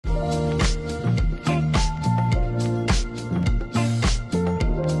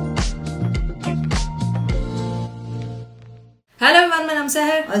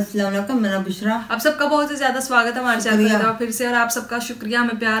सहर। अस्सलाम वालेकुम, मेरा बुशरा। आप सबका बहुत ही ज्यादा स्वागत है हमारे चैनल पर फिर से, और आप सबका शुक्रिया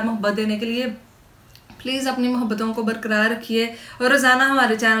हमें प्यार मोहब्बत देने के लिए। प्लीज़ अपनी मोहब्बतों को बरकरार रखिए और रोज़ाना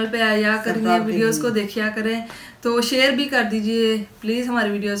हमारे चैनल पे आया करिए, वीडियोस को देखिया करें, तो शेयर भी कर दीजिए प्लीज़ हमारी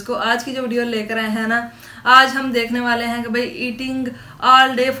वीडियोस को। आज की जो वीडियो लेकर आए हैं ना, आज हम देखने वाले हैं कि भाई ईटिंग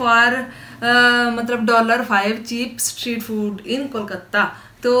ऑल डे फॉर मतलब $5 cheap street food in Kolkata.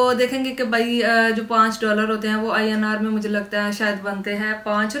 तो देखेंगे कि भाई जो $5 होते हैं वो INR में मुझे लगता है शायद बनते हैं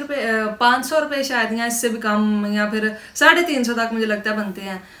 $500 शायद, या इससे भी कम, या फिर 350 तक मुझे लगता है बनते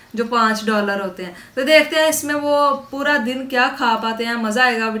हैं जो $5 होते हैं। तो देखते हैं इसमें वो पूरा दिन क्या खा पाते हैं। मजा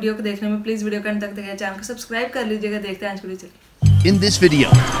आएगा वीडियो को देखने में। प्लीज वीडियो को अंत तक देखिए, चैनल को सब्सक्राइब कर लीजिएगा। देखते हैं आज वीडियो चलिए। In this video,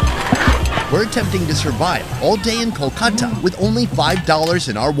 we're attempting to survive all day in Kolkata with only $5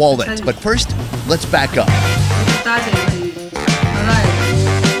 in our wallet. But first, let's back up.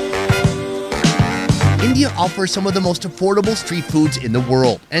 India offers some of the most affordable street foods in the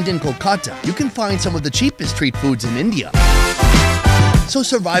world. And in Kolkata, you can find some of the cheapest street foods in India. So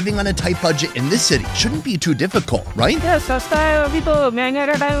surviving on a tight budget in this city shouldn't be too difficult, right? Yeah, सस्ता है अभी तो महंगा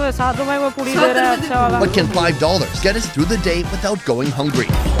का time है, ₹7 में पूरी दे रहा है अच्छा वाला। But can $5 get us through the day without going hungry?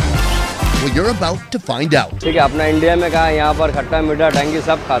 Well, you're about to find out. ठीक है, अपना इंडिया में कहा यहाँ पर खट्टा मीठा टंगी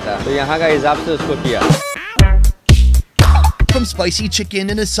सब खाता है, तो यहाँ का हिसाब से उसको किया। From spicy chicken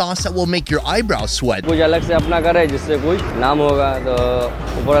in a sauce that will make your eyebrows sweat. कुछ अलग से अपना करे जिससे कुछ नाम होगा, तो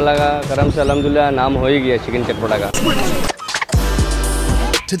ऊपर लगा करम से अल्हम्दुलिल्लाह नाम हो ही गया चिकन चटपटा का।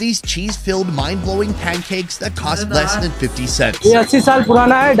 To these cheese-filled, mind-blowing pancakes that cost less than 50 cents. ये 80 साल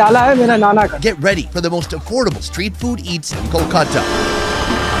पुराना है, डाला है मेरा नाना का। Get ready for the most affordable street food eats in Kolkata.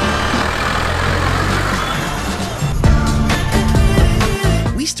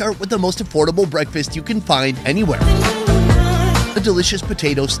 We start with the most affordable breakfast you can find anywhere. A delicious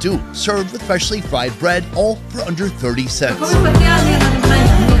potato stew served with freshly fried bread, all for under 30 cents.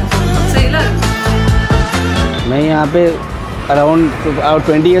 मैं यहाँ पे around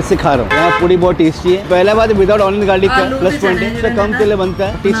 20 years से खा रहा हूँ। यहाँ पूरी बहुत टेस्टी है। पहला बात विदाउट ऑनियन गार्लिक का +20 से कम तेल बनता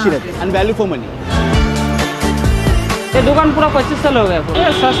है, टेस्टी रहता है एंड वैल्यू फॉर मनी। ये दुकान पूरा 25 साल हो गया।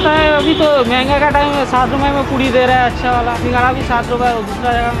 ये सस्ता है अभी तो महंगा का टाइम है, ₹7 में पूरी दे रहा है अच्छा वाला। सिंघाड़ा भी ₹7,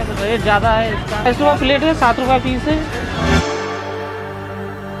 दूसरा जगह में तो रेट ज़्यादा है इसका। 10 रुपये प्लेट है, ₹7 पीस है।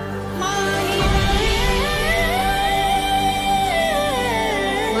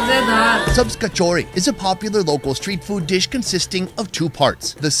 Subs kachori is a popular local street food dish consisting of two parts.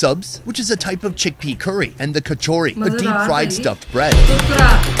 The subs, which is a type of chickpea curry, and the kachori, a deep-fried stuffed bread.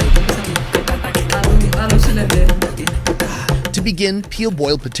 To begin, peel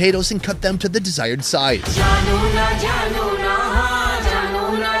boiled potatoes and cut them to the desired size.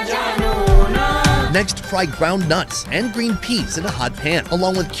 Next, fry ground nuts and green peas in a hot pan,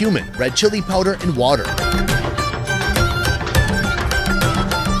 along with cumin, red chili powder, and water.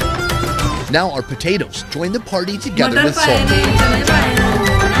 Now our potatoes join the party together with salt.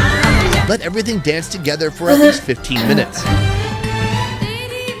 Let everything dance together for at least 15 minutes.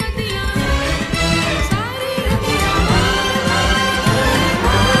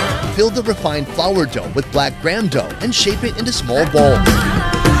 Fill the refined flour dough with black gram dough and shape it into small balls.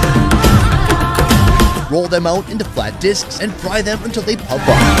 Roll them out into flat discs and fry them until they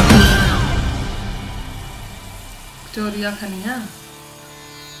puff up.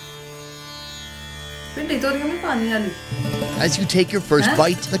 As you take your first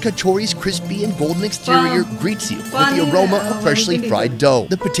bite, the kachori's crispy and golden exterior greets you with the aroma of freshly fried dough.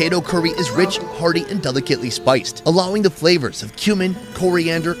 The potato curry is rich, hearty, and delicately spiced, allowing the flavors of cumin,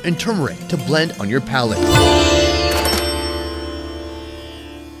 coriander, and turmeric to blend on your palate.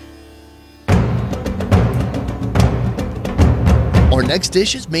 Our next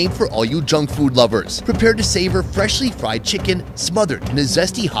dish is made for all you junk food lovers. Prepare to savor freshly fried chicken smothered in a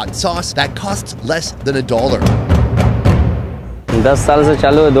zesty hot sauce that costs less than $1. 10 साल से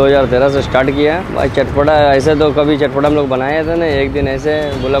चालू है, 2013 से start किया है भाई। चटपटा ऐसे तो कभी चटपटा हम लोग बनाए थे ना, एक दिन ऐसे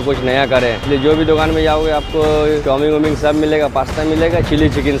बोला कुछ नया करें, इसलिए जो भी दुकान में जाओगे आपको चाउमीन वोमिंग सब मिलेगा, पास्ता मिलेगा, चिली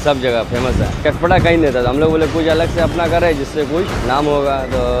चिकन सब जगह फेमस है। चटपटा कहीं नहीं था, हम लोग बोले कुछ अलग से अपना करें जिससे कुछ नाम होगा,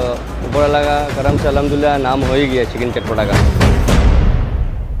 तो ऊपर लगा करम से अल्हम्दुलिल्लाह नाम हो ही गया चिकन चटपटा का।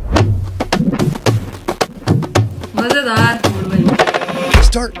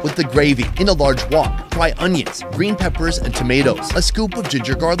 Start with the gravy. In a large wok, fry onions, green peppers, and tomatoes, a scoop of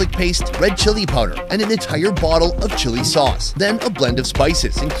ginger garlic paste, red chili powder, and an entire bottle of chili sauce. Then a blend of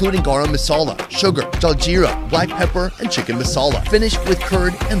spices, including garam masala, sugar, jaljeera, black pepper, and chicken masala. Finish with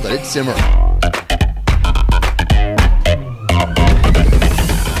curd and let it simmer.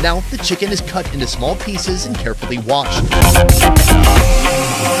 Now the chicken is cut into small pieces and carefully washed.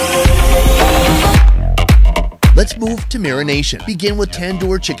 Let's move to marination. Begin with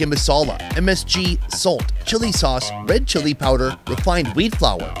tandoor chicken masala, MSG, salt, chili sauce, red chili powder, refined wheat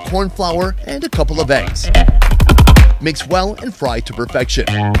flour, corn flour, and a couple of eggs. Mix well and fry to perfection.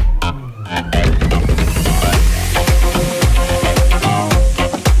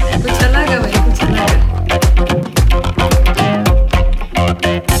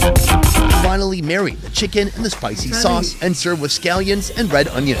 Finally, marry the chicken in the spicy sauce and serve with scallions and red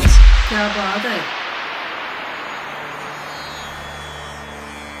onions. क्या बात है।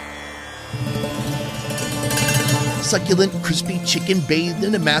 Succulent, crispy chicken bathed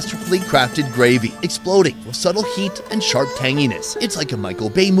in a masterfully crafted gravy, exploding with subtle heat and sharp tanginess. It's like a Michael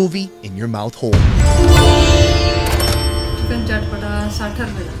Bay movie in your mouth hole. Chicken चटपटा 60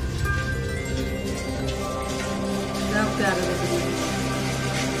 रुपए का। क्या प्यारा लग रहा है।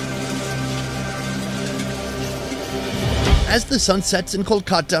 As the sun sets in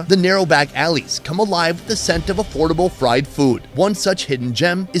Kolkata, the narrow-back alleys come alive with the scent of affordable fried food. One such hidden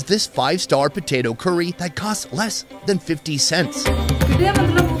gem is this 5-star potato curry that costs less than 50 cents.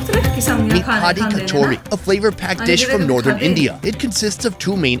 Meet Hadi Kachori, a flavor-packed dish from northern India. It consists of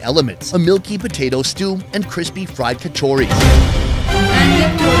 2 main elements, a milky potato stew and crispy fried kachoris.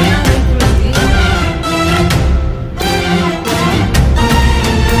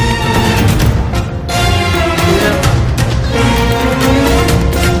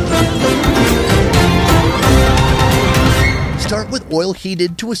 Start with oil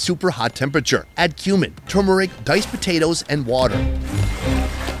heated to a super hot temperature. Add cumin, turmeric, diced potatoes, and water.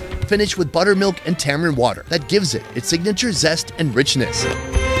 Finish with buttermilk and tamarind water that gives it its signature zest and richness.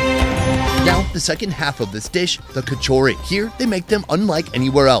 Now, the second half of this dish, the kachori. Here, they make them unlike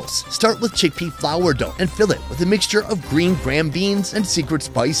anywhere else. Start with chickpea flour dough and fill it with a mixture of green gram beans and secret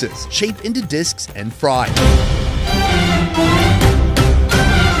spices. Shape into discs and fry.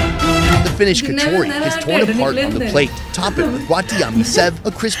 The finished kachori is torn apart on the plate. Top it with roti ami sev,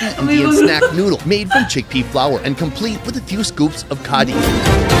 a crispy Indian snack noodle made from chickpea flour and complete with a few scoops of khadi.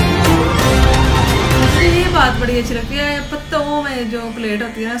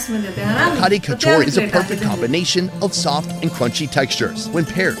 Khadi kachori is a perfect combination of soft and crunchy textures. When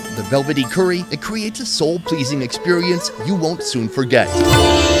paired with the velvety curry, it creates a soul-pleasing experience you won't soon forget.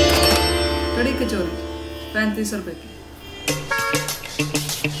 कड़ी कचौरी 35 रुपए की।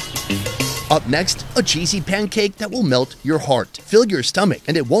 Up next, a cheesy pancake that will melt your heart. Fill your stomach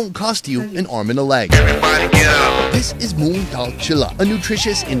and it won't cost you an arm and a leg. This is moong dal chilla, a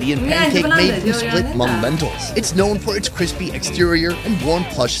nutritious Indian pancake made from split mung lentils. It's known for its crispy exterior and warm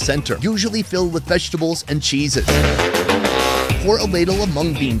plush center, usually filled with vegetables and cheeses. Pour a ladle of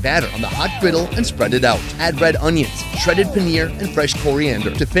mung bean batter on the hot griddle and spread it out. Add red onions, shredded paneer, and fresh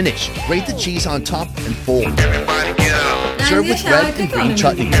coriander. To finish, grate the cheese on top and fold. Serve with red and green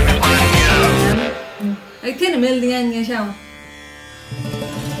chutney.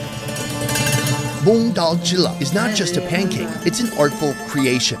 Moong dal chilla is not just a pancake, it's an artful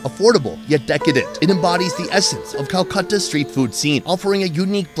creation, affordable yet decadent. It embodies the essence of Kolkata's street food scene, offering a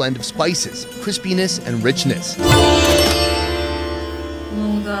unique blend of spices, crispiness, and richness.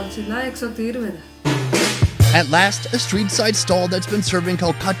 At last, a street-side stall that's been serving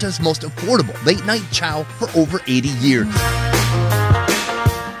Kolkata's most affordable late-night chow for over 80 years.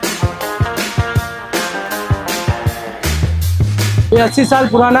 ये 80 साल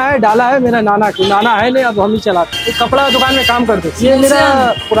पुराना है, डाला है मेरा नाना है नहीं, अब हम ही चलाते। एक कपड़ा दुकान में काम करते। ये मेरा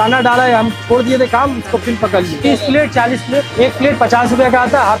पुराना डाला है, हम छोड़ दिए थे काम, इसको फिर पकड़ लिए। 30 प्लेट 40 प्लेट, एक प्लेट 50 रुपए का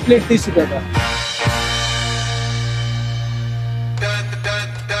आता है, हाफ प्लेट 30 रुपए का।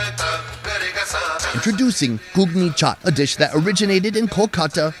 Introducing Gugni Chaat, a dish that originated in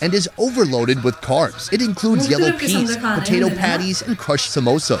Kolkata and is overloaded with carbs. It includes yellow peas, potato patties, and crushed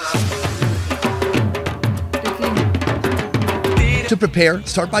samosas. To prepare,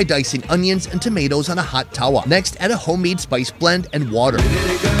 start by dicing onions and tomatoes on a hot tawa. Next, add a homemade spice blend and water.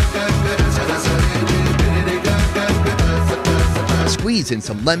 Squeeze in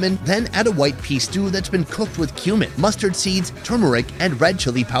some lemon, then add a white pea stew that's been cooked with cumin, mustard seeds, turmeric, and red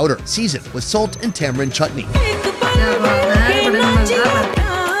chili powder. Season with salt and tamarind chutney.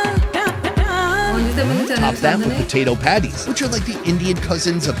 Top that with potato patties, which are like the Indian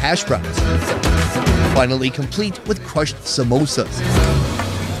cousins of hash browns. Finally complete with crushed samosas.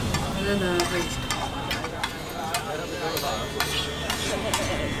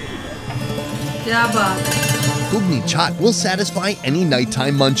 Gugni chaat will satisfy any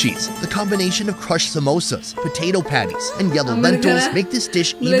nighttime munchies. The combination of crushed samosas, potato patties, and yellow lentils make this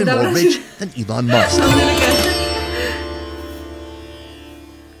dish even more rich than Elon Musk.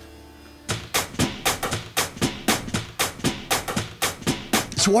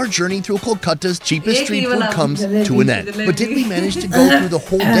 So our journey through Kolkata's cheapest street food comes to an end. But did we manage to go through the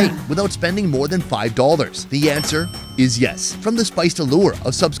whole day without spending more than $5? The answer is yes. From the spiced allure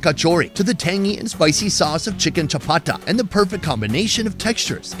of subs kachori to the tangy and spicy sauce of chicken chapata and the perfect combination of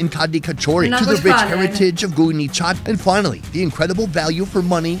textures in kaddi kachori to the rich heritage of gugni chaat, and finally the incredible value for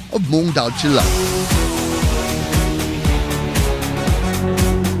money of moong dal chilla.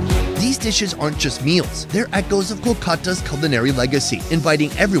 These dishes aren't just meals, they're echoes of Kolkata's culinary legacy, inviting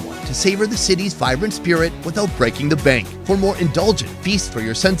everyone to savor the city's vibrant spirit without breaking the bank. For more indulgent feasts for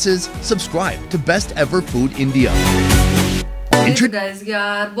your senses, subscribe to Best Ever Food India. Guys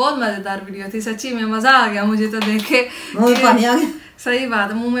यार बहुत मजेदार video थी, सच्ची में मजा आ गया मुझे तो देख के, पानी आ गया। सही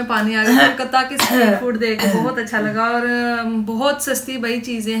बात है, मुंह में पानी आ गया। कोलकाता की स्ट्रीट फूड देख के बहुत अच्छा लगा, और बहुत सस्ती भाई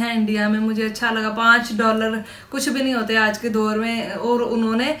चीज़ें हैं इंडिया में, मुझे अच्छा लगा। $5 कुछ भी नहीं होते आज के दौर में, और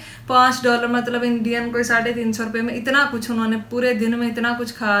उन्होंने $5 मतलब इंडियन कोई 350 रुपये में इतना कुछ उन्होंने पूरे दिन में इतना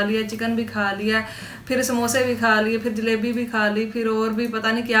कुछ खा लिया। चिकन भी खा लिया, फिर समोसे भी खा लिए, फिर जलेबी भी खा ली, फिर और भी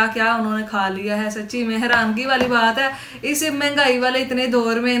पता नहीं क्या क्या उन्होंने खा लिया है। सच्ची में हैरानगी वाली बात है, इस महंगाई वाले इतने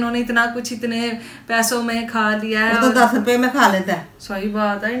दौर में इन्होंने इतना कुछ इतने पैसों में खा लिया है। तो 10 रुपए में खा लेता है। सही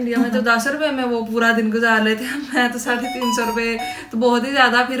बात है, इंडिया में तो 10 रुपए में वो पूरा दिन गुजार लेते हैं। मैं तो 350 रुपये तो बहुत ही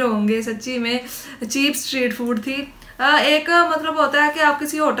ज्यादा फिर होंगे। सच्ची में चीप स्ट्रीट फूड थी। एक मतलब होता है कि आप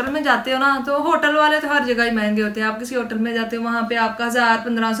किसी होटल में जाते हो ना, तो होटल वाले तो हर जगह ही महंगे होते हैं। आप किसी होटल में जाते हो, वहां पे आपका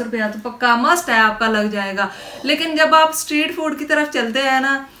 1000-1500 रुपया तो पक्का मस्ट है आपका लग जाएगा। लेकिन जब आप स्ट्रीट फूड की तरफ चलते हैं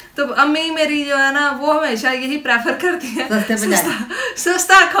ना, तो अम्मी मेरी जो है ना वो हमेशा यही प्रेफर करती है,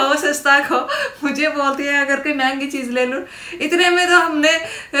 सस्ता खाओ सस्ता खाओ। मुझे बोलती है अगर कोई महंगी चीज ले लूं, इतने में तो हमने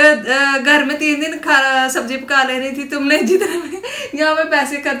घर में 3 दिन सब्जी पका लेनी थी, तुमने जितने में यहाँ पे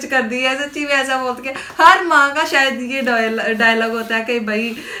पैसे खर्च कर दिए है। सच्ची में ऐसा बोलती है, हर माँ का शायद ये डायलॉग होता है कि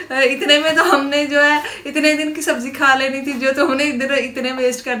भाई इतने में तो हमने जो है इतने दिन की सब्जी खा लेनी थी, जो तुमने इधर इतने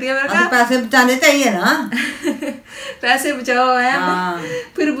वेस्ट कर दिया। मेरा पैसे बचाने चाहिए ना। पैसे बचाओ है,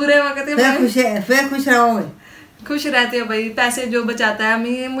 फिर बुरे वक्त फिर खुश रहोगे। खुश रहते हो भाई, पैसे जो बचाता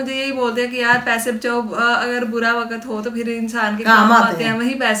है। मुझे यही बोलते हैं कि यार पैसे बचाओ, अगर बुरा वक्त हो तो फिर इंसान के काम आते हैं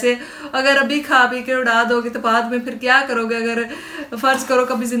वही पैसे। अगर अभी खा पी के उड़ा दोगे तो बाद में फिर क्या करोगे? अगर फर्ज करो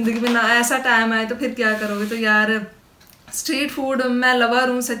कभी जिंदगी में ना ऐसा टाइम आए तो फिर क्या करोगे? तो यार स्ट्रीट फूड मैं लवर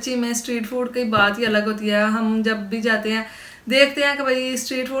हूँ। सच्ची में स्ट्रीट फूड की बात ही अलग होती है। हम जब भी जाते हैं देखते हैं कि भाई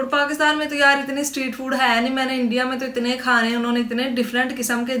स्ट्रीट फूड, पाकिस्तान में तो यार इतनी स्ट्रीट फूड है नहीं। मैंने इंडिया में तो इतने खाने उन्होंने इतने डिफरेंट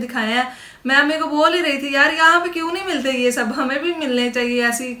किस्म के दिखाए हैं। मैं अम्मी को बोल ही रही थी यार यहाँ पे क्यों नहीं मिलते ये सब, हमें भी मिलने चाहिए।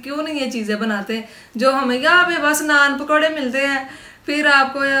 ऐसी क्यों नहीं ये चीज़ें बनाते जो हमें यहाँ पे बस नान पकौड़े मिलते हैं, फिर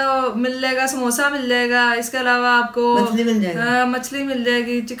आपको मिल जाएगा समोसा मिल जाएगा, इसके अलावा आपको मछली मिल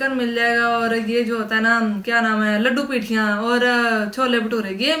जाएगी, चिकन मिल जाएगा, और ये जो होता है ना क्या नाम है लड्डू पीठियाँ और छोले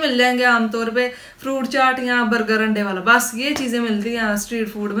भटूरे ये मिल जाएंगे आमतौर पे। फ्रूट चाट या बर्गर अंडे वाला, बस ये चीज़ें मिलती हैं स्ट्रीट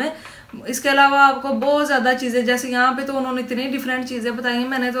फूड में। इसके अलावा आपको बहुत ज़्यादा चीज़ें, जैसे यहाँ पे तो उन्होंने इतनी डिफरेंट चीज़ें बताई,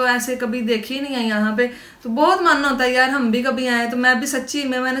 मैंने तो ऐसे कभी देखी नहीं है यहाँ पे। तो बहुत मन होता है यार हम भी कभी आए तो मैं भी सच्ची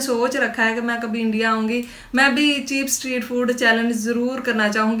में मैंने सोच रखा है कि मैं कभी इंडिया आऊँगी, मैं भी चीप स्ट्रीट फूड चैलेंज ज़रूर करना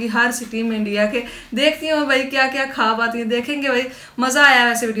चाहूँगी हर सिटी में इंडिया के। देखती हूँ भाई क्या क्या खा पाती है, देखेंगे भाई। मज़ा आया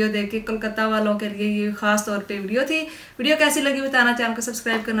वैसे वीडियो देख के, कोलकाता वालों के लिए ये खास तौर पर वीडियो थी। वीडियो कैसी लगी बताना, चैनल को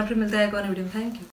सब्सक्राइब करना, फिर मिलता है एक और वीडियो में। Thank you.